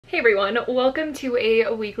Hey everyone, welcome to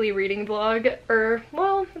a weekly reading vlog,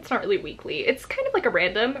 well, it's not really weekly. It's kind of like a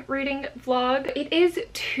random reading vlog. It is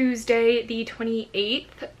Tuesday the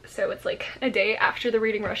 28th, so it's like a day after the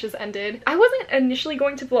reading rush has ended. I wasn't initially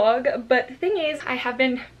going to vlog, but the thing is I have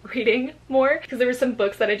been reading more because there were some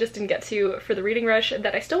books that I just didn't get to for the reading rush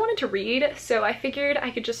that I still wanted to read, so I figured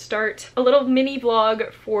I could just start a little mini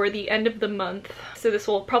vlog for the end of the month. So this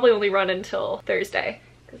will probably only run until Thursday,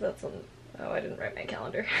 because that's when, oh, I didn't write my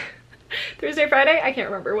calendar. Thursday, Friday? I can't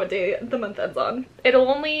remember what day the month ends on. It'll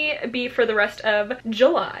only be for the rest of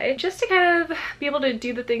July, just to kind of be able to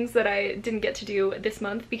do the things that I didn't get to do this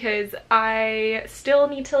month, because I still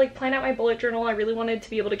need to like plan out my bullet journal. I really wanted to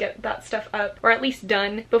be able to get that stuff up, or at least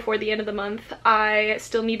done, before the end of the month. I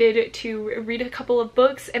still needed to read a couple of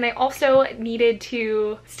books, and I also needed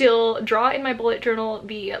to still draw in my bullet journal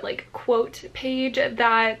the like quote page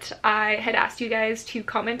that I had asked you guys to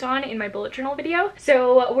comment on in my bullet journal video.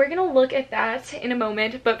 So we're gonna look at that in a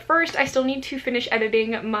moment, but first I still need to finish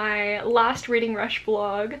editing my last reading rush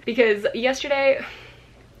vlog, because yesterday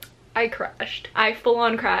I crashed. I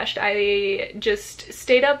full-on crashed. I just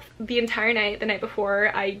stayed up the entire night the night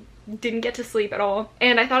before. I didn't get to sleep at all,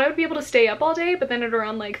 and I thought I would be able to stay up all day, but then at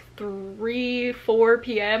around like 3-4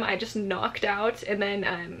 p.m. I just knocked out, and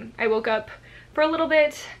then I woke up for a little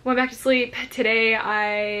bit, went back to sleep. Today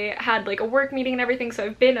I had like a work meeting and everything, so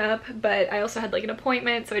I've been up, but I also had like an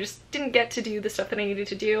appointment, so I just didn't get to do the stuff that I needed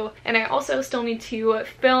to do. And I also still need to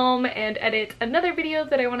film and edit another video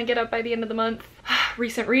that I want to get up by the end of the month.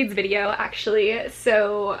 Recent reads video, actually.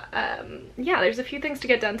 So yeah, there's a few things to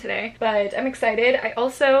get done today, but I'm excited. I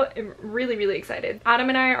also am really excited. Adam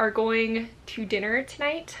and I are going to dinner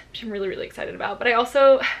tonight, which I'm really excited about, but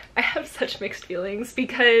I have such mixed feelings,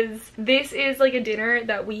 because this is like a dinner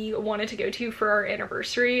that we wanted to go to for our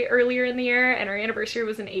anniversary earlier in the year, and our anniversary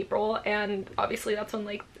was in April, and obviously that's when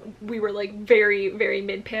like we were like very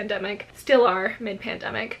mid-pandemic, still are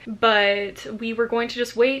mid-pandemic, but we were going to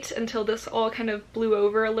just wait until this all kind of blew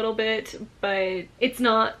over a little bit, but it's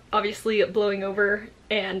not obviously blowing over,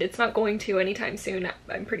 and it's not going to anytime soon,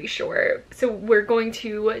 I'm pretty sure. So we're going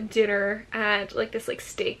to dinner at like this like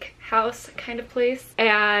steak house kind of place,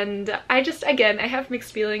 and I have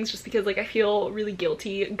mixed feelings, just because like I feel really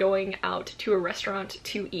guilty going out to a restaurant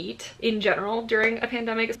to eat in general during a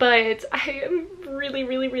pandemic, but I am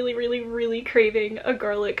really craving a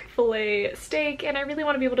garlic fillet steak, and I really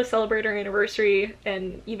want to be able to celebrate our anniversary,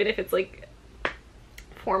 and even if it's like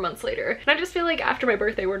 4 months later. And I just feel like after my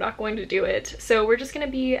birthday we're not going to do it, so we're just gonna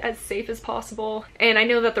be as safe as possible. And I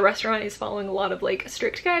know that the restaurant is following a lot of like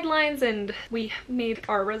strict guidelines, and we made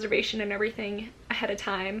our reservation and everything ahead of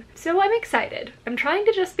time, so I'm excited. I'm trying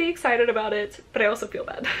to just be excited about it, but I also feel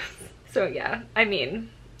bad. So yeah, I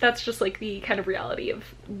mean, that's just like the kind of reality of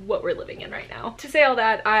what we're living in right now. To say all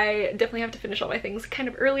that, I definitely have to finish all my things kind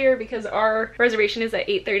of earlier, because our reservation is at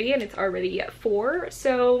 8:30 and it's already at 4.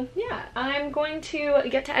 So yeah, I'm going to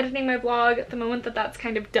get to editing my vlog. The moment that that's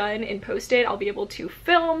kind of done and posted, I'll be able to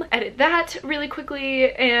film, edit that really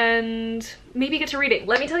quickly, and maybe get to reading.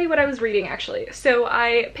 Let me tell you what I was reading actually. So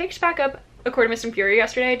I picked back up A Court of Mist and Fury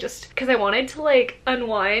yesterday, just because I wanted to like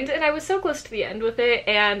unwind, and I was so close to the end with it,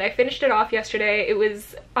 and I finished it off yesterday. It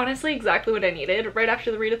was honestly exactly what I needed. Right after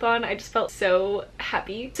the readathon, I just felt so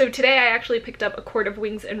happy. So today I actually picked up A Court of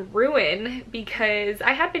Wings and Ruin, because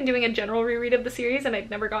I had been doing a general reread of the series and I'd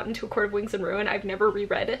never gotten to A Court of Wings and Ruin. I've never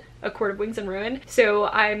reread A Court of Wings and Ruin, so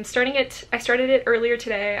I'm starting it. I started it earlier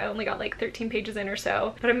today. I only got like 13 pages in or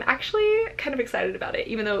so, but I'm actually kind of excited about it,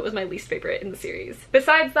 even though it was my least favorite in the series.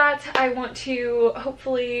 Besides that, I want to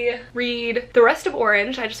hopefully read the rest of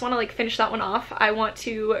Orange. I just want to like finish that one off. I want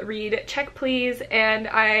to read Check Please, and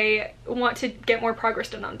I want to get more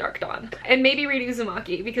progress done on Dark Dawn, and maybe read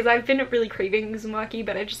Uzumaki, because I've been really craving Uzumaki,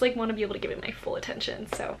 but I just like want to be able to give it my full attention.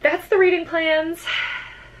 So that's the reading plans.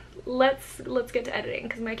 Let's get to editing,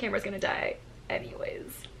 because my camera's gonna die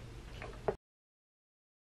anyways.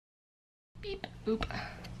 Beep boop.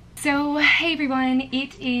 So hey everyone,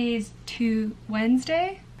 it is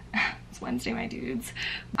Wednesday. It's Wednesday, my dudes.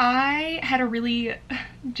 I had a really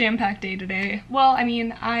jam-packed day today. Well, I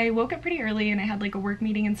mean, I woke up pretty early and I had like a work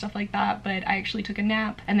meeting and stuff like that, but I actually took a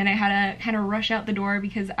nap, and then I had to kind of rush out the door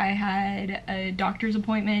because I had a doctor's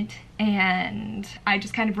appointment, and I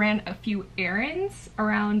just kind of ran a few errands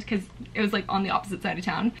around because it was like on the opposite side of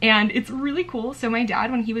town. And it's really cool. So my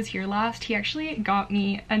dad, when he was here last, he actually got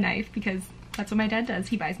me a knife, because that's what my dad does.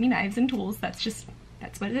 He buys me knives and tools. That's his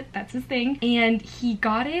thing. And he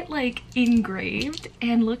got it like engraved,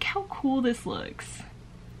 and look how cool this looks.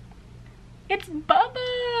 It's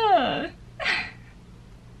Bubba!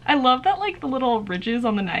 I love that like the little ridges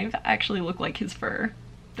on the knife actually look like his fur.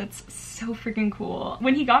 That's so freaking cool.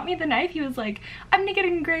 When he got me the knife, he was like, I'm gonna get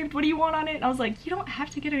it engraved. What do you want on it? And I was like, you don't have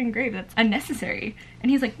to get it engraved. That's unnecessary. And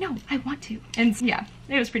he's like, no, I want to. And yeah,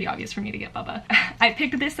 it was pretty obvious for me to get Bubba. I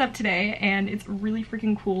picked this up today and it's really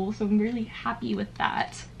freaking cool. So I'm really happy with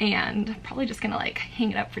that. And probably just gonna like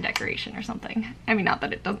hang it up for decoration or something. I mean, not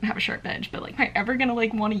that it doesn't have a sharp edge, but like, am I ever gonna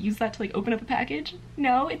like want to use that to like open up a package?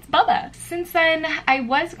 No, it's Bubba. Since then, I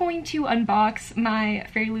was going to unbox my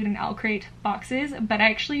Fairy Loot and I'll crate boxes, but I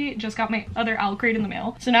actually just got my other I'll crate in the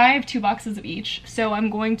mail. So now I have 2 boxes of each. So I'm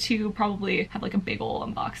going to probably have like a big ol'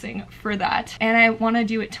 unboxing for that. And I want to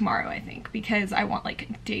do it tomorrow, I think, because I want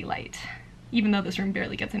like daylight, even though this room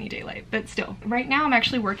barely gets any daylight, but still. Right now I'm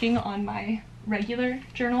actually working on my regular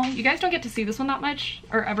journal. You guys don't get to see this one that much,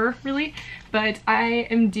 or ever really, but I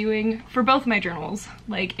am doing, for both my journals,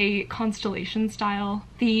 like a constellation style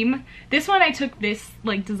theme. This one I took this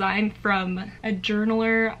like design from a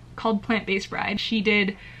journaler called Plant-Based Bride. She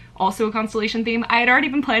did also a constellation theme. I had already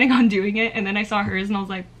been planning on doing it, and then I saw hers and I was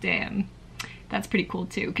like, damn, that's pretty cool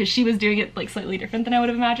too, because she was doing it like slightly different than I would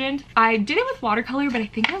have imagined. I did it with watercolor, but I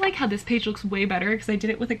think I like how this page looks way better because I did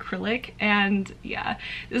it with acrylic. And yeah,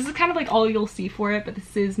 this is kind of like all you'll see for it, but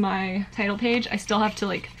this is my title page. I still have to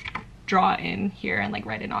like draw in here and like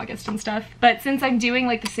write in August and stuff. But since I'm doing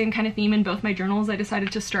like the same kind of theme in both my journals, I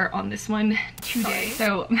decided to start on this one today.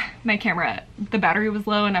 So my camera, the battery was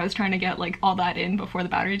low and I was trying to get like all that in before the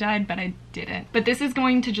battery died, but I didn't. But this is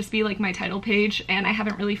going to just be like my title page, and I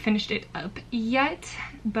haven't really finished it up yet,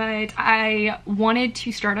 but I wanted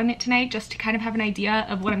to start on it tonight just to kind of have an idea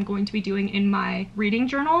of what I'm going to be doing in my reading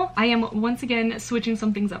journal. I am once again switching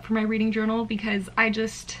some things up for my reading journal because I've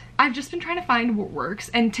just been trying to find what works.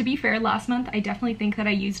 And to be fair, last month I definitely think that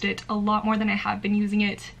I used it a lot more than I have been using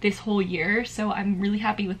it this whole year, so I'm really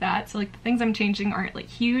happy with that. So like the things I'm changing aren't like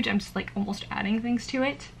huge, I'm just like almost adding things to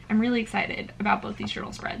it. I'm really excited about both these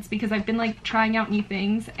journal spreads because I've been like trying out new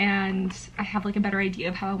things and I have like a better idea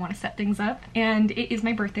of how I want to set things up. And it is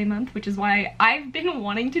my birthday month, which is why I've been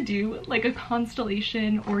wanting to do like a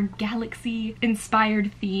constellation or galaxy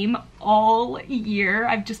inspired theme all year.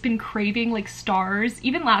 I've just been craving like stars.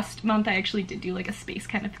 Even last month I actually did do like a space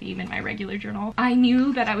kind of theme in my regular journal. I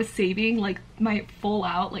knew that I was saving like my full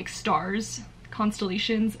out like stars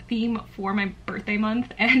constellations theme for my birthday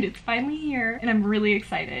month, and it's finally here and I'm really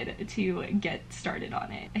excited to get started on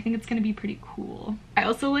it. I think it's gonna be pretty cool. I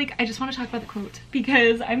also I just want to talk about the quote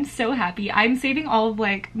because I'm so happy. I'm saving all of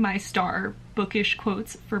like my star bookish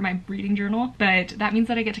quotes for my reading journal, but that means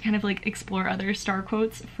that I get to kind of like explore other star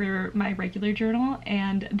quotes for my regular journal,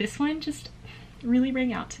 and this one just really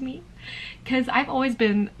rang out to me because I've always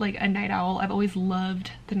been like a night owl. I've always loved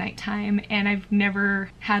the nighttime and I've never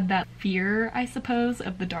had that fear, I suppose,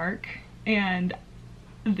 of the dark, and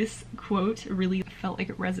this quote really felt like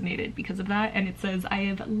it resonated because of that. And it says, I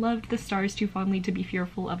have loved the stars too fondly to be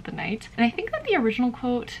fearful of the night. And I think that the original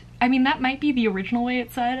quote, I mean that might be the original way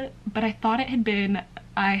it said, but I thought it had been,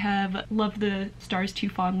 I have loved the stars too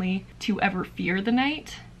fondly to ever fear the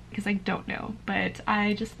night, because I don't know, but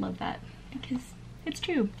I just love that because it's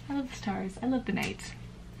true. I love the stars, I love the night,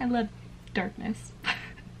 I love darkness.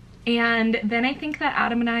 And then I think that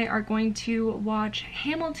Adam and I are going to watch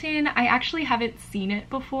Hamilton. I actually haven't seen it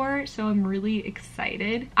before, so I'm really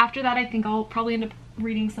excited. After that, I think I'll probably end up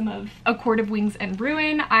reading some of A Court of Wings and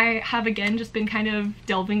Ruin. I have again just been kind of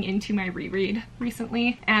delving into my reread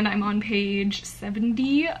recently, and I'm on page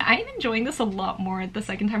 70. I'm enjoying this a lot more the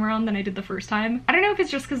second time around than I did the first time. I don't know if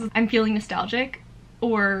it's just because I'm feeling nostalgic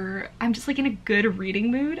or I'm just like in a good reading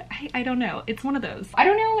mood. I don't know. It's one of those. I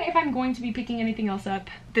don't know if I'm going to be picking anything else up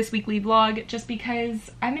this weekly vlog just because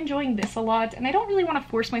I'm enjoying this a lot and I don't really want to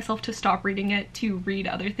force myself to stop reading it to read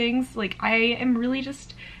other things. Like I am really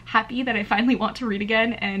just happy that I finally want to read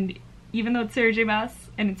again, and even though it's Sarah J Maas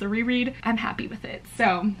and it's a reread, I'm happy with it.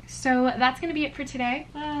 So that's gonna be it for today.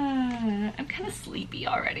 I'm kind of sleepy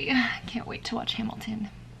already. I can't wait to watch Hamilton.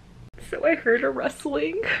 So I heard a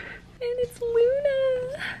rustling. And it's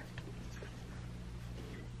Luna.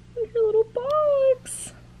 And her little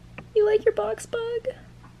box. You like your box,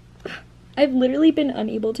 bug? I've literally been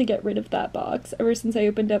unable to get rid of that box ever since I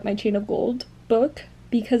opened up my Chain of Gold book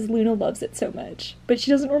because Luna loves it so much. But she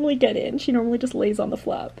doesn't normally get in. She normally just lays on the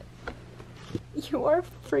flap. You are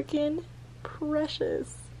freaking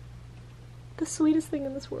precious. The sweetest thing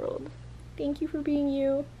in this world. Thank you for being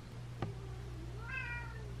you.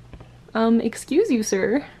 Excuse you,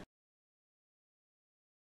 sir.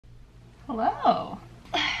 Hello.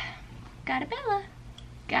 Got a Bella.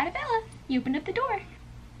 Got a Bella. You opened up the door.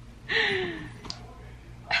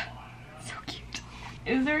 So cute.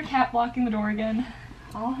 Is there a cat blocking the door again?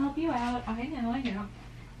 I'll help you out. I know.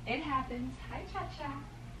 It happens. Hi, Cha-Cha.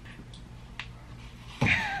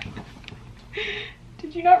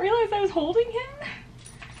 Did you not realize I was holding him?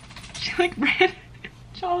 She like ran.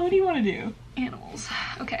 Charlie, what do you want to do? Animals.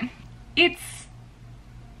 Okay. It's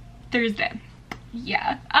Thursday.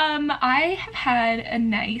 Yeah. I have had a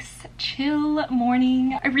nice chill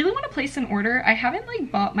morning. I really want to place an order. I haven't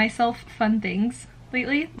like bought myself fun things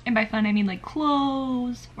lately. And by fun, I mean like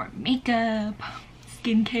clothes or makeup,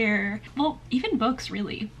 skincare, well, even books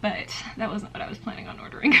really, but that wasn't what I was planning on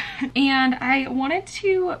ordering. And I wanted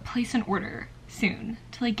to place an order soon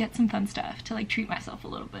to like get some fun stuff, to like treat myself a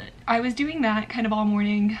little bit. I was doing that kind of all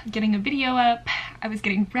morning, getting a video up. I was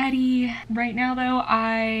getting ready. Right now though,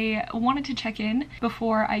 I wanted to check in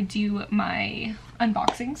before I do my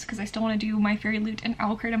unboxings because I still want to do my Fairy Loot and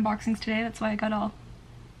Owl Crate unboxings today. That's why I got all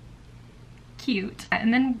cute.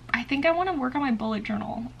 And then I think I want to work on my bullet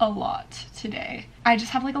journal a lot today. I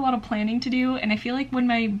just have like a lot of planning to do, and I feel like when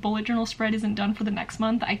my bullet journal spread isn't done for the next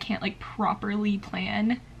month, I can't like properly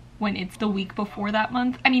plan when it's the week before that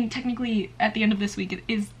month. I mean, technically at the end of this week it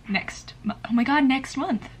is next month. Oh my god, next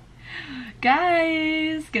month.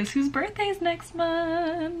 Guys, guess whose birthday is next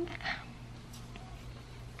month?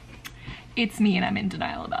 It's me, and I'm in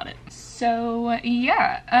denial about it. So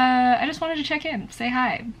yeah, I just wanted to check in, say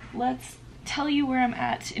hi. Let's tell you where I'm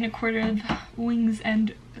at in A Court of Wings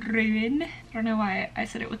and Ruin. I don't know why I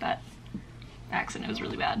said it with that accent. It was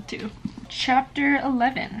really bad too. Chapter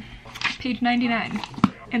 11, page 99.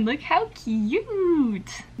 And look how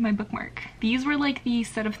cute! My bookmark. These were like the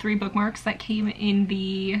set of 3 bookmarks that came in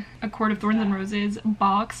the A Court of Thorns and Roses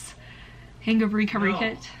box hangover recovery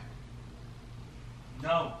kit.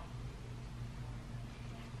 No.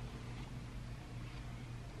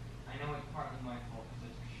 I know it's partly my fault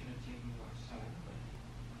because I should have taken more sewing,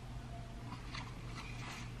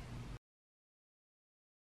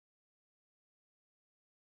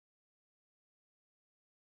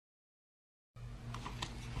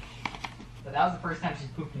 but that was the first time she's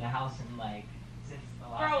pooped in the house in like since the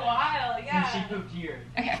last For a while, yeah. Since she pooped here.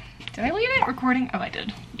 Okay, did I leave it recording? Oh, I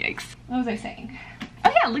did. Yikes. What was I saying?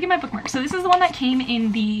 Oh yeah, look at my bookmark. So this is the one that came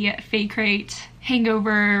in the Fay Crate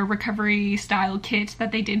hangover recovery style kit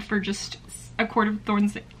that they did for just A Court of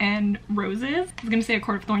Thorns and Roses. I was gonna say A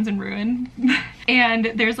Court of Thorns and Ruin.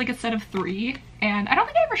 And there's like a set of 3. And I don't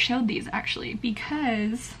think I ever showed these actually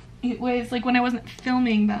because it was like when I wasn't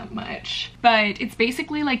filming that much. But it's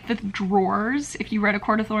basically like the drawers. If you read A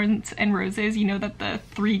Court of Thorns and Roses, you know that the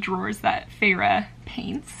 3 drawers that Feyre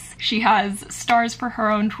paints. She has stars for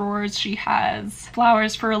her own drawers, she has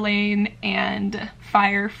flowers for Elaine, and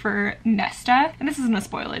fire for Nesta. And this isn't a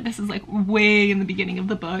spoiler, this is like way in the beginning of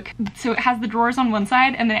the book. So it has the drawers on one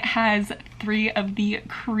side, and then it has 3 of the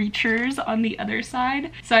creatures on the other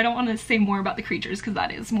side. So I don't want to say more about the creatures because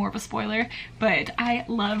that is more of a spoiler, but I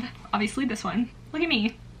love, obviously, this one. Look at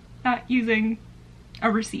me, not using a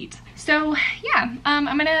receipt. So yeah, I'm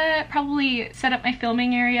gonna probably set up my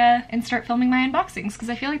filming area and start filming my unboxings because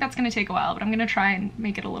I feel like that's gonna take a while, but I'm gonna try and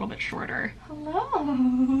make it a little bit shorter.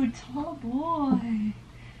 Hello, tall boy.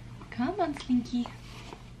 Come on, Slinky.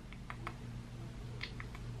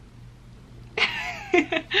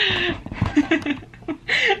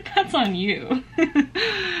 That's on you.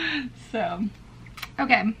 So,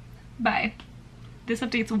 okay, bye. This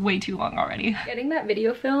update's way too long already. Getting that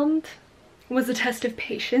video filmed was a test of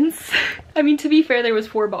patience. I mean, to be fair, there was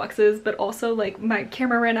 4 boxes, but also like my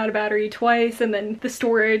camera ran out of battery twice and then the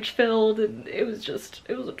storage filled, and it was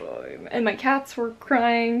a time. And my cats were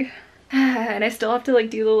crying. And I still have to like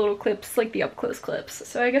do the little clips, like the up close clips.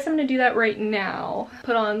 So I guess I'm gonna do that right now.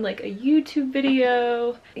 Put on like a YouTube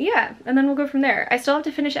video. Yeah, and then we'll go from there. I still have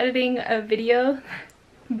to finish editing a video.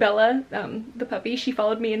 Bella, the puppy, she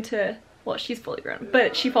followed me into, well, she's fully grown,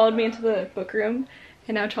 but she followed me into the book room.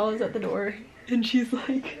 And now Chala's at the door, and she's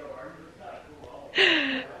like,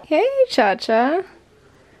 hey, Cha-Cha.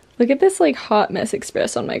 Look at this like hot mess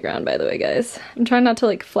express on my ground, by the way, guys. I'm trying not to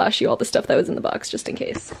like flash you all the stuff that was in the box, just in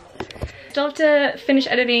case. Still have to finish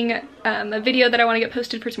editing a video that I want to get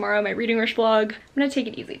posted for tomorrow, my Reading Rush vlog. I'm gonna take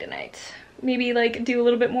it easy tonight. Maybe like do a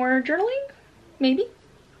little bit more journaling? Maybe?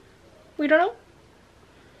 We don't know.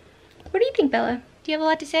 What do you think, Bella? Do you have a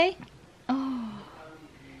lot to say? Oh.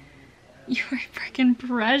 You are freaking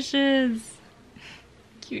precious.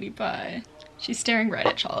 Cutie pie. She's staring right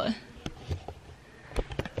at Chala.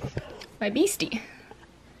 My beastie.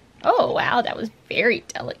 Oh wow, that was very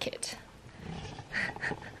delicate.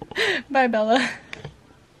 Bye, Bella.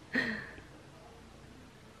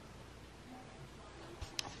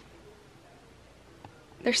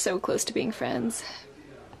 They're so close to being friends.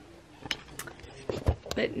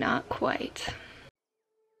 But not quite.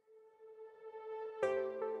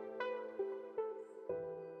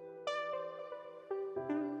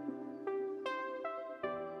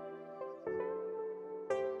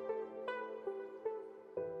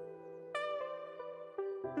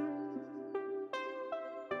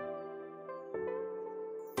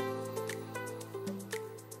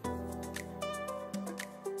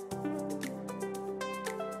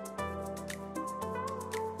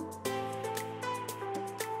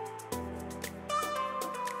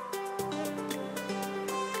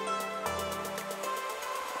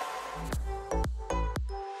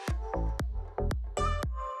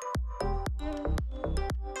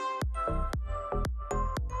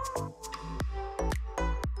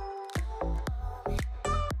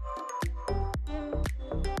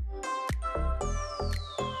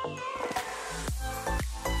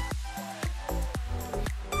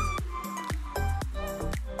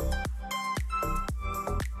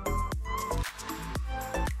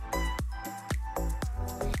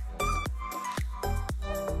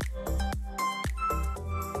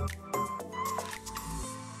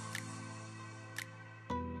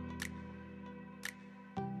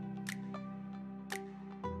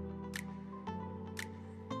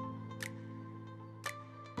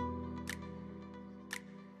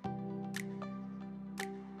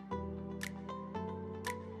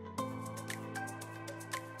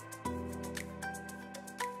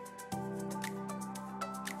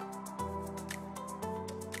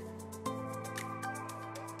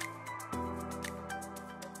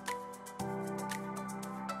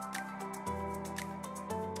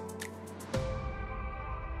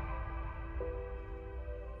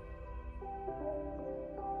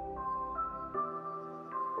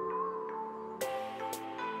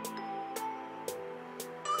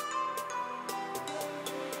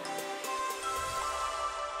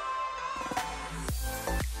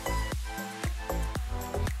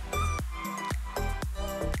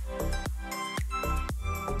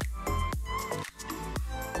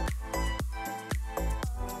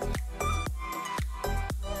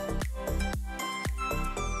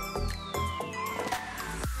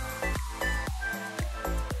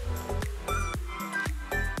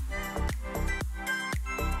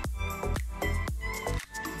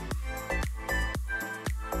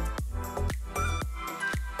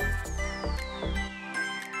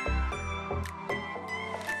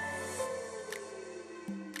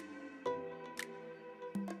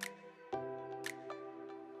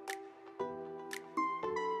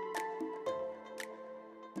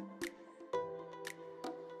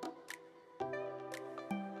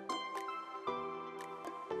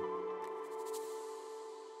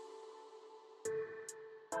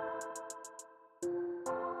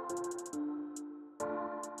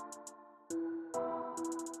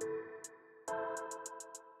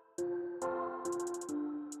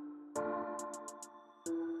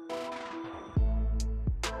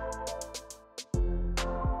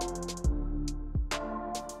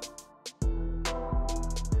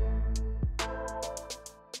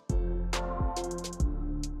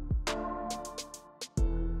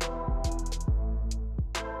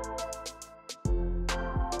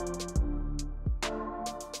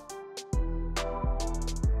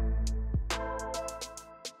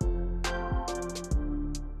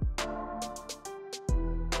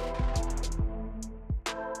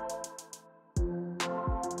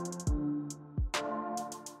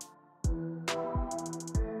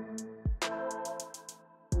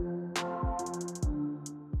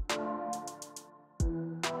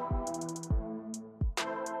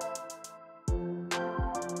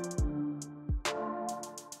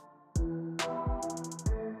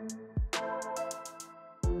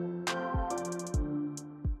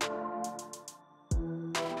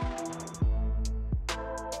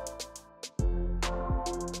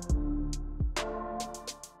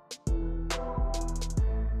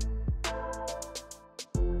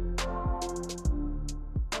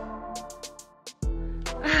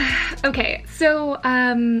 Okay, so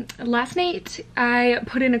last night I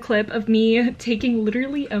put in a clip of me taking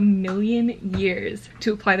literally a million years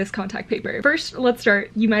to apply this contact paper. First, let's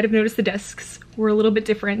start. You might have noticed the desks were a little bit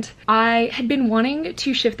different. I had been wanting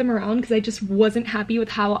to shift them around because I just wasn't happy with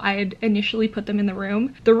how I had initially put them in the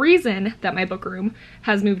room. The reason that my book room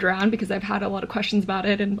has moved around, because I've had a lot of questions about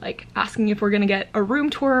it and like asking if we're gonna get a room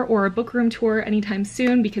tour or a book room tour anytime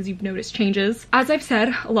soon because you've noticed changes. As I've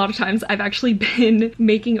said a lot of times, I've actually been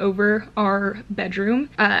making over our bedroom.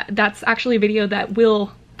 That's actually a video that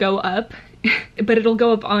will go up, but it'll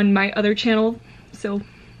go up on my other channel, so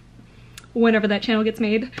whenever that channel gets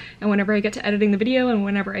made and whenever I get to editing the video and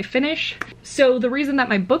whenever I finish. So the reason that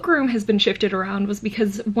my book room has been shifted around was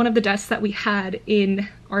because one of the desks that we had in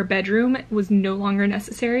our bedroom was no longer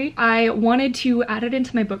necessary. I wanted to add it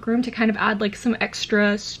into my book room to kind of add like some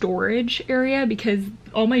extra storage area because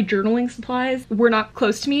all my journaling supplies were not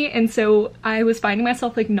close to me, and so I was finding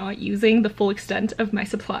myself like not using the full extent of my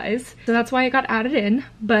supplies. So that's why it got added in,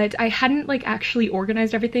 but I hadn't like actually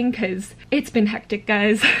organized everything because it's been hectic,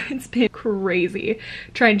 guys. It's been crazy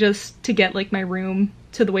trying just to get like my room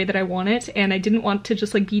to the way that I want it, and I didn't want to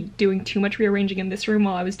just like be doing too much rearranging in this room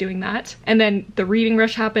while I was doing that. And then the reading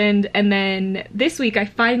rush happened, and then this week I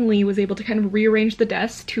finally was able to kind of rearrange the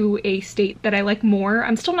desk to a state that I like more.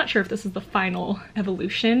 I'm still not sure if this is the final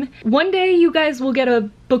evolution. One day you guys will get a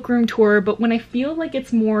book room tour, but when I feel like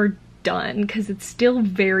it's more done, because it's still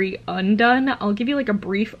very undone, I'll give you like a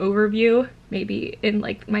brief overview maybe in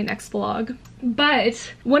like my next vlog.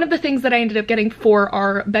 But one of the things that I ended up getting for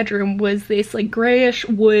our bedroom was this like grayish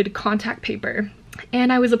wood contact paper,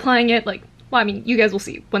 and I was applying it like, well, I mean, you guys will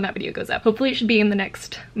see when that video goes up. Hopefully it should be in the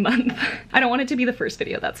next month. I don't want it to be the first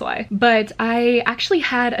video, that's why. But I actually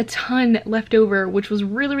had a ton left over, which was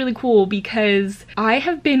really, really cool because I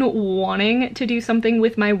have been wanting to do something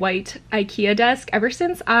with my white IKEA desk ever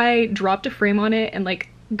since I dropped a frame on it and like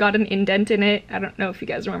got an indent in it. I don't know if you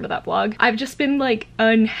guys remember that vlog. I've just been like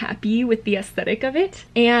unhappy with the aesthetic of it,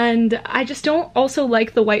 and I just don't also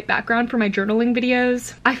like the white background for my journaling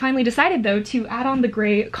videos. I finally decided though to add on the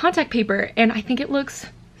gray contact paper, and I think it looks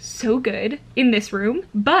so good in this room,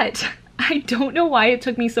 but I don't know why it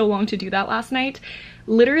took me so long to do that last night.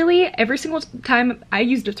 Literally every single time I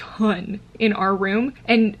used a ton in our room,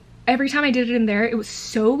 and every time I did it in there, it was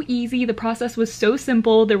so easy. The process was so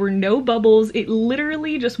simple. There were no bubbles. It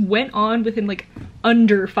literally just went on within like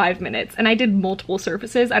under 5 minutes, and I did multiple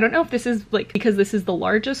surfaces. I don't know if this is like because this is the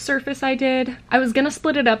largest surface I did. I was gonna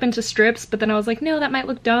split it up into strips, but then I was like, no, that might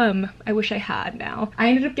look dumb. I wish I had now. I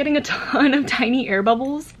ended up getting a ton of tiny air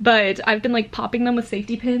bubbles, but I've been like popping them with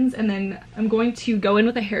safety pins, and then I'm going to go in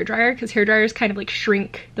with a hairdryer because hairdryers kind of like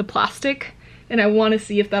shrink the plastic. And I want to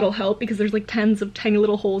see if that'll help because there's like tons of tiny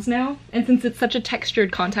little holes now. And since it's such a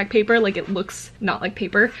textured contact paper, like it looks not like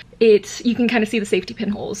paper, you can kind of see the safety pin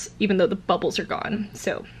holes even though the bubbles are gone.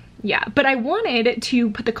 So yeah, but I wanted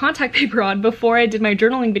to put the contact paper on before I did my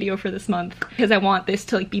journaling video for this month because I want this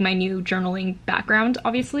to like be my new journaling background,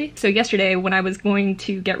 obviously. So yesterday when I was going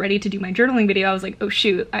to get ready to do my journaling video, I was like, oh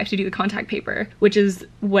shoot, I have to do the contact paper, which is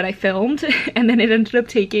what I filmed. And then it ended up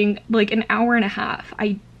taking like an hour and a half.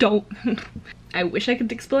 I wish I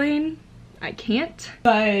could explain. I can't,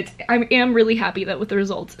 but I am really happy with the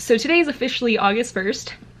results. So today is officially August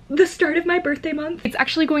 1st, the start of my birthday month. It's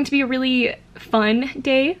actually going to be a really fun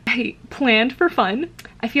day. I planned for fun.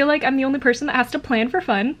 I feel like I'm the only person that has to plan for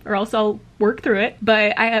fun or else I'll work through it.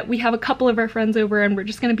 But we have a couple of our friends over and we're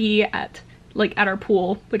just gonna be at our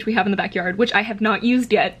pool, which we have in the backyard, which I have not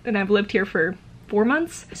used yet, and I've lived here for 4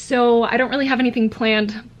 months. So I don't really have anything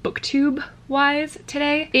planned booktube wise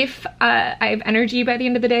today. If I have energy by the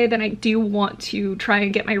end of the day, then I do want to try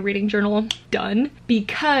and get my reading journal done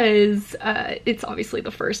because it's obviously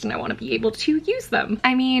the first and I want to be able to use them.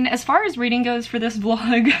 I mean, as far as reading goes for this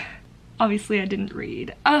vlog, obviously I didn't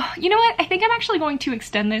read. You know what? I think I'm actually going to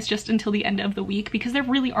extend this just until the end of the week because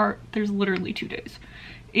there's literally 2 days.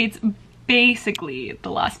 It's basically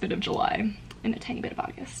the last bit of July and a tiny bit of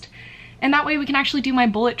August. And that way we can actually do my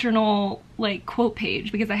bullet journal like quote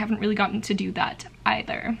page because I haven't really gotten to do that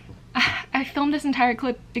either. I filmed this entire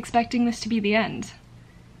clip expecting this to be the end.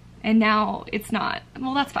 And now it's not.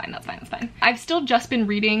 Well, that's fine, that's fine, that's fine. I've still just been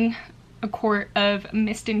reading A Court of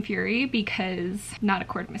Mist and Fury because, not A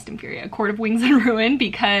Court of Mist and Fury, A Court of Wings and Ruin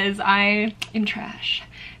because I am trash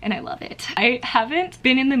and I love it. I haven't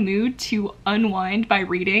been in the mood to unwind by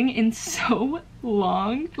reading in so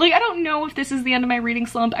long. Like, I don't know if this is the end of my reading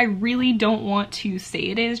slump. I really don't want to say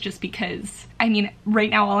it is just because, I mean, right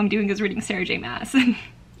now all I'm doing is reading Sarah J. Maas.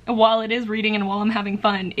 while it is reading and while I'm having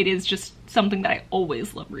fun, it is just something that I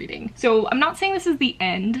always love reading. So I'm not saying this is the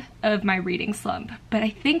end of my reading slump, but I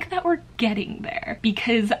think that we're getting there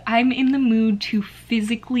because I'm in the mood to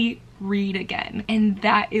physically read again. And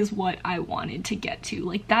that is what I wanted to get to.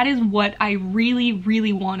 Like, that is what I really,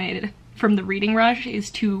 really wanted from the reading rush, is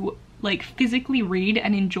to like physically read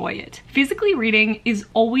and enjoy it. Physically reading is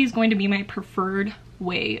always going to be my preferred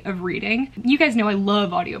way of reading. You guys know I love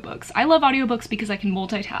audiobooks. I love audiobooks because I can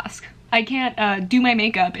multitask. I can't do my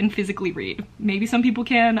makeup and physically read. Maybe some people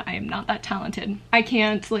can. I am not that talented. I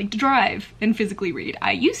can't like drive and physically read.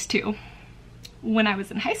 I used to when I was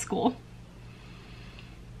in high school,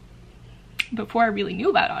 before I really knew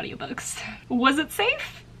about audiobooks. Was it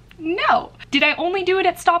safe? No. Did I only do it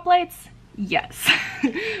at stoplights? Yes.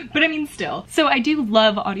 But I mean, still. So I do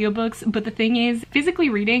love audiobooks, but the thing is, physically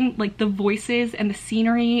reading, like the voices and the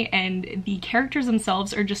scenery and the characters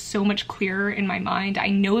themselves are just so much clearer in my mind. I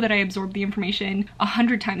know that I absorb the information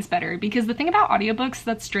 100 times better, because the thing about audiobooks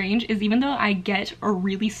that's strange is even though I get a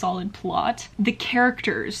really solid plot, the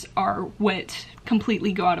characters are what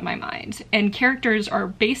completely go out of my mind. And characters are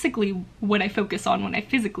basically what I focus on when I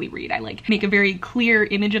physically read. I like make a very clear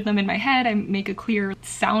image of them in my head. I make a clear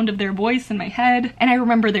sound of their voice in my head, and I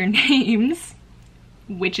remember their names,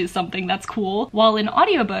 which is something that's cool. While in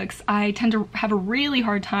audiobooks, I tend to have a really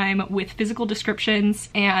hard time with physical descriptions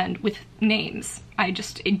and with names.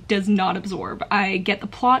 It does not absorb. I get the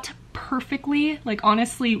plot perfectly, like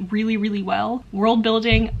honestly, really, really well. World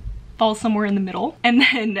building falls somewhere in the middle. And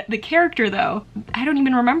then the character though, I don't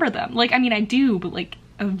even remember them. Like, I mean, I do, but like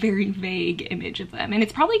a very vague image of them. And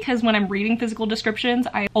it's probably because when I'm reading physical descriptions,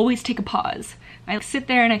 I always take a pause. I sit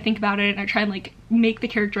there and I think about it and I try and like make the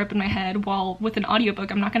character up in my head, while with an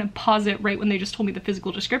audiobook, I'm not gonna pause it right when they just told me the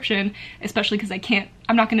physical description, especially because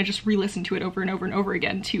I'm not gonna just re-listen to it over and over and over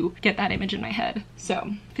again to get that image in my head.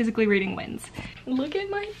 So physically reading wins. Look at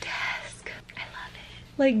my desk. I love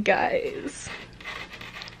it. Like, guys,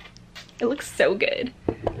 it looks so good.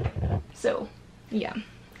 So yeah,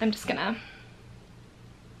 I'm just gonna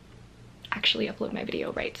actually upload my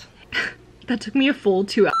video right. That took me a full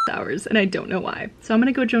 2 hours and I don't know why. So I'm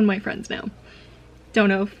gonna go join my friends now. Don't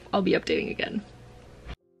know if I'll be updating again.